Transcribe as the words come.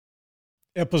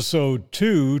Episode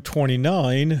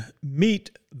 229,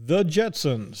 Meet the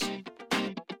Jetsons.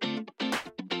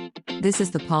 This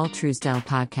is the Paul Truesdell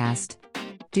podcast.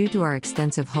 Due to our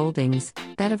extensive holdings,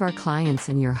 that of our clients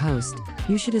and your host,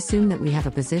 you should assume that we have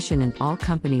a position in all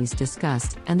companies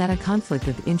discussed and that a conflict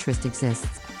of interest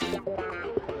exists.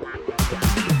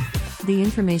 The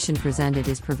information presented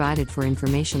is provided for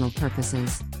informational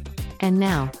purposes. And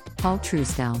now, Paul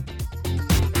Truesdell.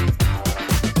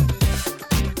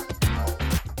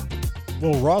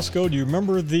 Well, Roscoe, do you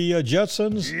remember the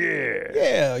Jetsons?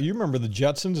 Yeah, you remember the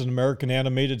Jetsons, an American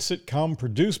animated sitcom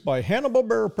produced by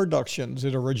Hanna-Barbera Productions.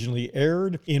 It originally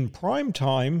aired in prime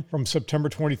time from September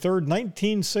 23rd,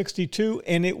 1962,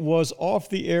 and it was off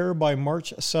the air by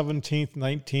March 17th,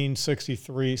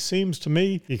 1963. Seems to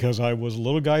me, because I was a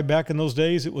little guy back in those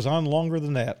days, it was on longer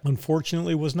than that.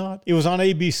 Unfortunately, it was not. It was on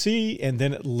ABC, and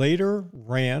then it later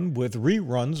ran with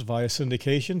reruns via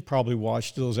syndication. Probably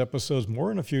watched those episodes more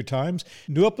than a few times.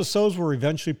 New episodes were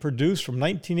eventually produced from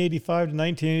 1985 to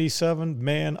 1987.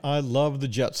 Man, I love the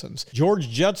Jetsons. George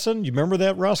Jetson, you remember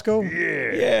that, Roscoe?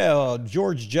 Yeah.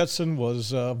 George Jetson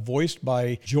was voiced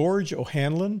by George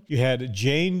O'Hanlon. You had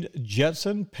Jane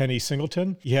Jetson, Penny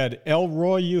Singleton. You had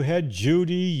Elroy, you had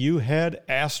Judy, you had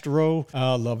Astro.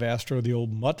 I love Astro, the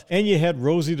old mutt. And you had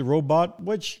Rosie the Robot,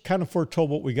 which kind of foretold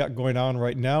what we got going on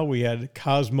right now. We had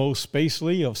Cosmo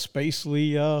Spacely of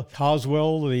Spacely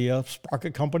Coswell, the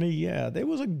Sprocket Company. Yeah, it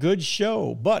was a good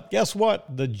show. But guess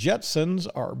what? The Jetsons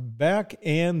are back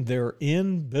and they're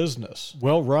in business.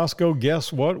 Well, Roscoe,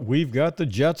 guess what? We've got the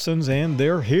Jetsons and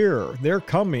they're here. They're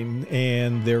coming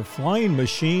and their flying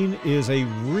machine is a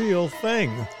real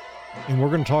thing. And we're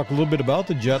going to talk a little bit about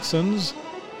the Jetsons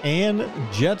and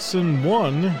Jetson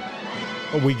 1.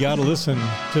 But we got to listen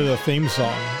to the theme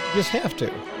song. Just have to.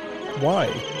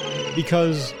 Why?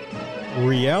 Because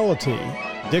reality,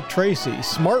 Dick Tracy,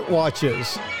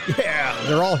 smartwatches, yeah,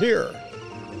 they're all here.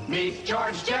 Meet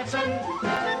George Jetson.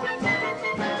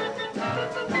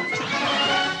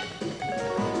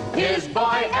 His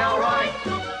boy Elroy.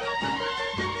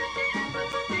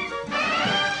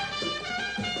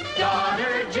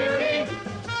 Daughter Judy.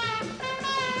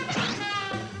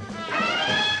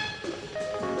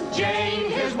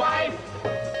 Jane, his wife.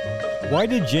 Why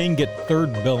did Jane get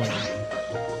third billing?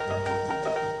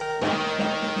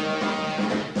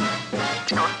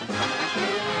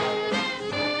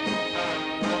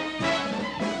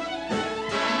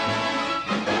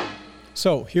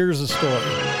 So, here's the story.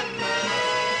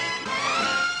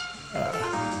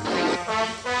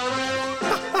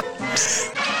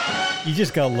 You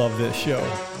just gotta love this show.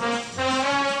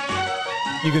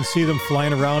 You can see them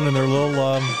flying around in their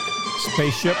little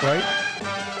spaceship, right?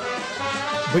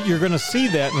 But you're gonna see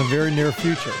that in the very near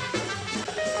future.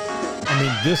 I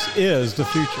mean, this is the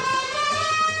future.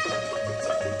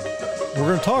 We're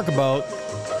gonna talk about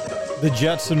the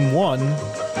Jetson 1,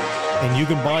 and you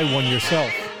can buy one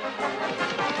yourself.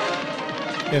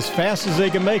 As fast as they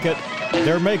can make it,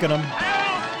 they're making them.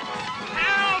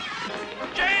 Help!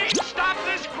 Jane, stop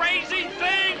this crazy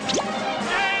thing! Jane!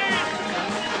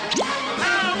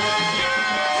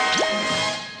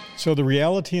 Help! So the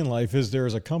reality in life is there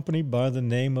is a company by the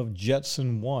name of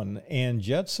Jetson 1, and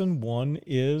Jetson 1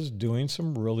 is doing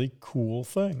some really cool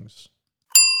things.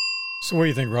 So what do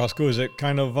you think, Roscoe? Is it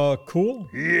kind of cool?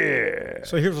 Yeah.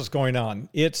 So here's what's going on.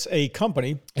 It's a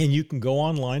company, and you can go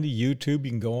online to YouTube. You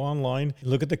can go online,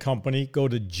 look at the company, go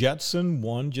to Jetson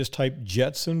 1, just type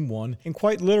Jetson 1, and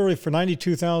quite literally for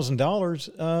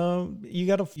 $92,000, you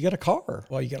got a car.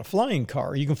 Well, you got a flying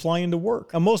car. You can fly into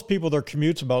work. Now, most people, their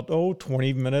commute's about,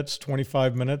 20 minutes,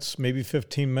 25 minutes, maybe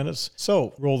 15 minutes.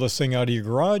 So roll this thing out of your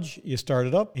garage, you start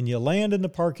it up, and you land in the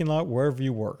parking lot wherever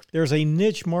you work. There's a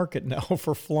niche market now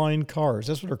for flying cars.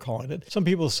 That's what they're calling it. Some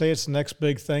people say it's the next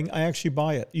big thing. I actually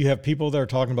buy it. You have people that are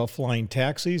talking about flying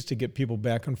taxis to get people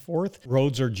back and forth.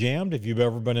 Roads are jammed. If you've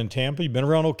ever been in Tampa, you've been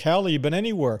around Ocala, you've been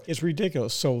anywhere. It's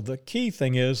ridiculous. So the key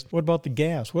thing is, what about the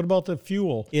gas? What about the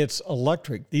fuel? It's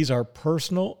electric. These are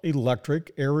personal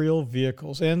electric aerial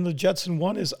vehicles. And the Jetson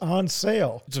 1 is on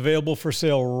sale. It's available for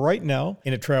sale right now,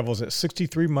 and it travels at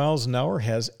 63 miles an hour,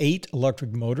 has 8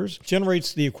 electric motors,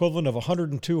 generates the equivalent of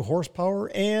 102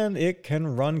 horsepower, and it can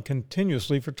run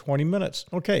continuously for 20 minutes.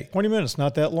 Okay, 20 minutes,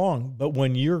 not that long, but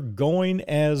when you're going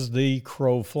as the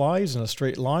crow flies in a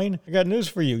straight line, I got news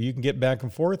for you. You can get back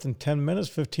and forth in 10 minutes,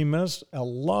 15 minutes, a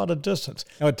lot of distance.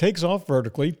 Now, it takes off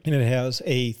vertically, and it has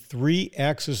a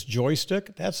 3-axis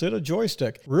joystick. That's it, a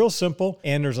joystick. Real simple,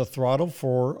 and there's a throttle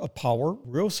for a power.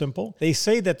 Real simple. They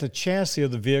say that the chassis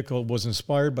of the vehicle was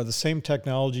inspired by the same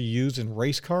technology used in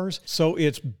race cars, so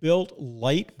it's built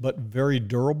light but very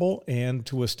durable and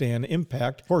to withstand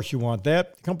impact. Of course, course, you want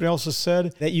that. The company also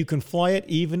said that you can fly it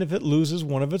even if it loses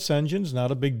one of its engines.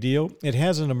 Not a big deal. It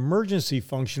has an emergency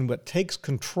function but takes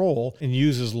control and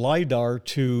uses LiDAR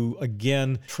to,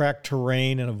 again, track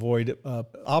terrain and avoid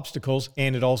obstacles.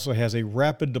 And it also has a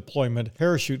rapid deployment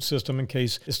parachute system in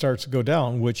case it starts to go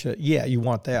down, which, yeah, you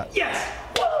want that. Yes!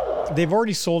 They've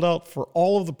already sold out for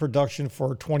all of the production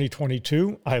for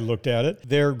 2022. I looked at it.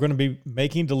 They're going to be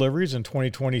making deliveries in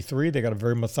 2023. They got a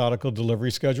very methodical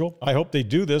delivery schedule. I hope they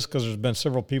do this because there's been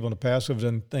several people in the past who have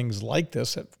done things like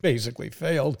this that basically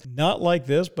failed. Not like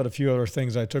this, but a few other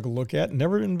things I took a look at.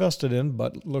 Never invested in,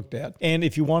 but looked at. And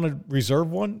if you want to reserve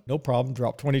one, no problem.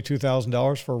 Drop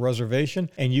 $22,000 for a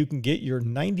reservation, and you can get your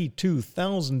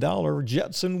 $92,000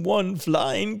 Jetson 1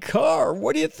 flying car.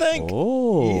 What do you think?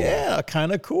 Oh. Yeah,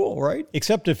 kind of cool, right?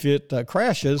 Except if it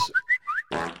crashes,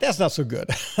 that's not so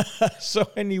good. So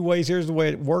anyways, here's the way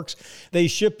it works. They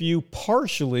ship you a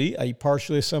partially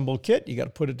assembled kit. You got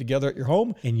to put it together at your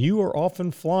home, and you are off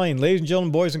and flying. Ladies and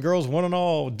gentlemen, boys and girls, one and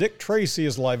all, Dick Tracy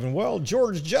is live and well.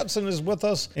 George Jetson is with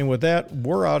us. And with that,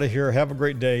 we're out of here. Have a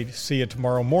great day. See you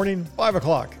tomorrow morning, 5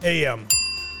 o'clock a.m.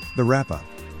 The wrap-up.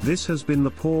 This has been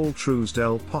the Paul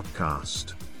Truesdell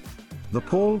Podcast. The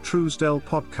Paul Truesdell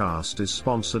Podcast is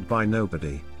sponsored by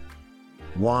nobody.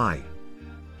 Why?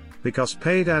 Because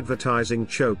paid advertising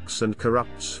chokes and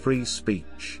corrupts free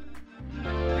speech.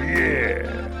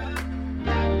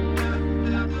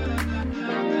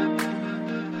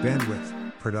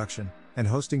 Bandwidth, production, and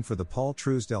hosting for the Paul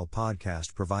Truesdell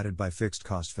Podcast provided by Fixed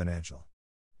Cost Financial,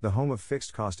 the home of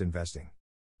fixed cost investing.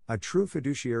 A true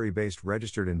fiduciary-based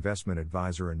registered investment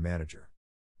advisor and manager.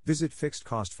 Visit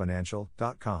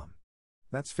fixedcostfinancial.com.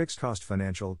 That's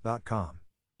fixedcostfinancial.com.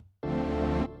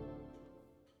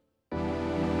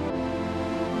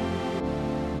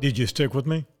 Did you stick with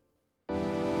me?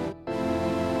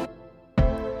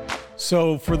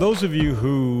 So for those of you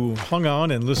who hung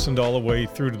on and listened all the way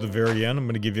through to the very end, I'm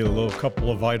going to give you a couple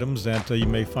of items that you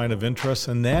may find of interest,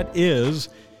 and that is,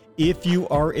 if you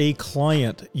are a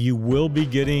client, you will be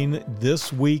getting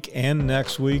this week and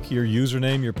next week your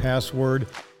username, your password,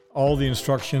 all the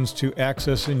instructions to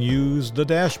access and use the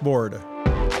dashboard.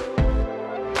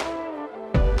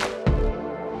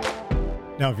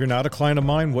 Now, if you're not a client of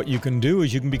mine, what you can do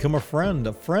is you can become a friend.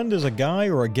 A friend is a guy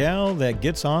or a gal that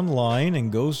gets online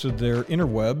and goes to their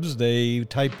interwebs. They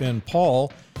type in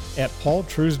Paul at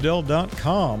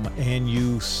paultruesdell.com and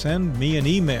you send me an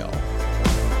email.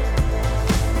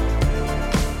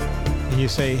 And you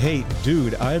say, hey,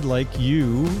 dude, I'd like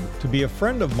you to be a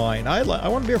friend of mine. I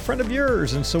want to be a friend of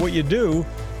yours. And so what you do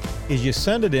is you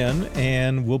send it in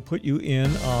and we'll put you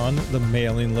in on the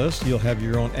mailing list. You'll have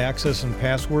your own access and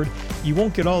password. You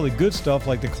won't get all the good stuff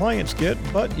like the clients get,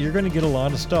 but you're going to get a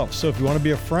lot of stuff. So if you want to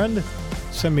be a friend,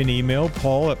 send me an email,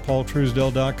 paul at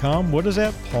paultruesdell.com. What is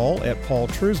that? Paul at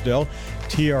paultruesdell,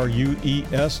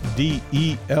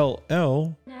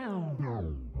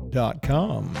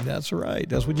 TRUESDELL.com. That's right.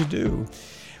 That's what you do.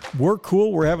 We're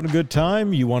cool. We're having a good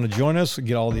time. You want to join us,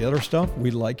 get all the other stuff,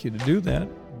 we'd like you to do that.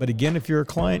 But again, if you're a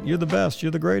client, you're the best,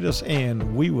 you're the greatest,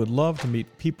 and we would love to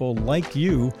meet people like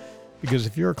you, because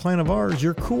if you're a client of ours,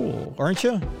 you're cool, aren't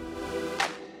you?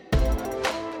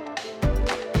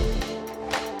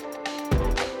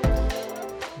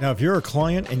 Now, if you're a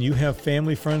client and you have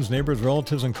family, friends, neighbors,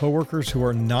 relatives, and coworkers who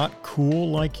are not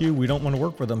cool like you, we don't want to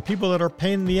work with them. People that are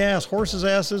pain in the ass, horses'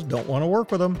 asses, don't want to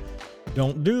work with them.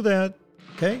 Don't do that,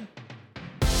 okay?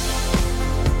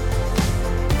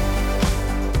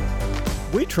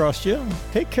 We trust you.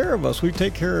 Take care of us. We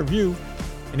take care of you.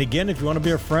 And again, if you want to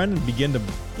be a friend and begin to,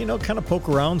 kind of poke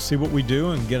around, see what we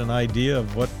do, and get an idea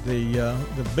of what the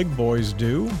big boys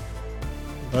do,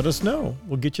 let us know.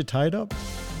 We'll get you tied up.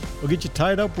 We'll get you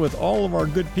tied up with all of our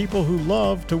good people who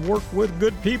love to work with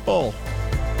good people.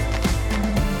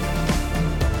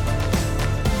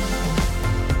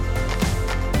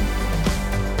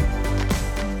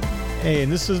 Hey,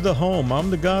 and this is the home. I'm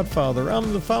the godfather.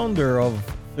 I'm the founder of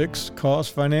Fixed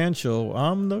Cost Financial.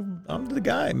 I'm the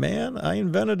guy, man. I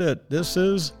invented it. This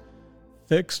is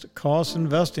fixed cost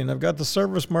investing. I've got the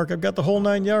service mark. I've got the whole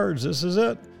 9 yards. This is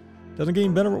it. Doesn't get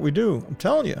any better what we do. I'm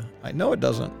telling you. I know it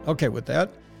doesn't. Okay, with that,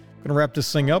 I'm going to wrap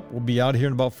this thing up. We'll be out here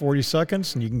in about 40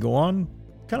 seconds, and you can go on.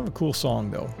 Kind of a cool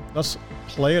song, though. Let's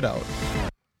play it out.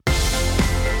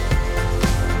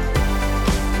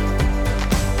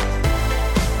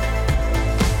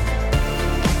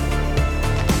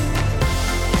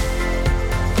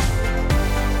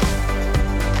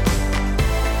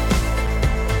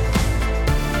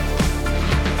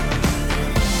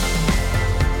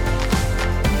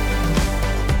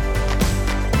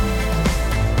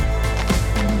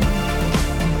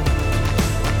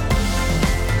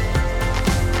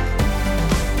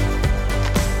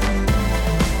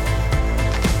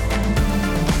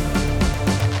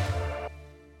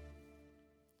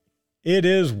 It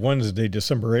is Wednesday,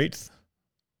 December 8th.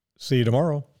 See you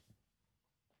tomorrow.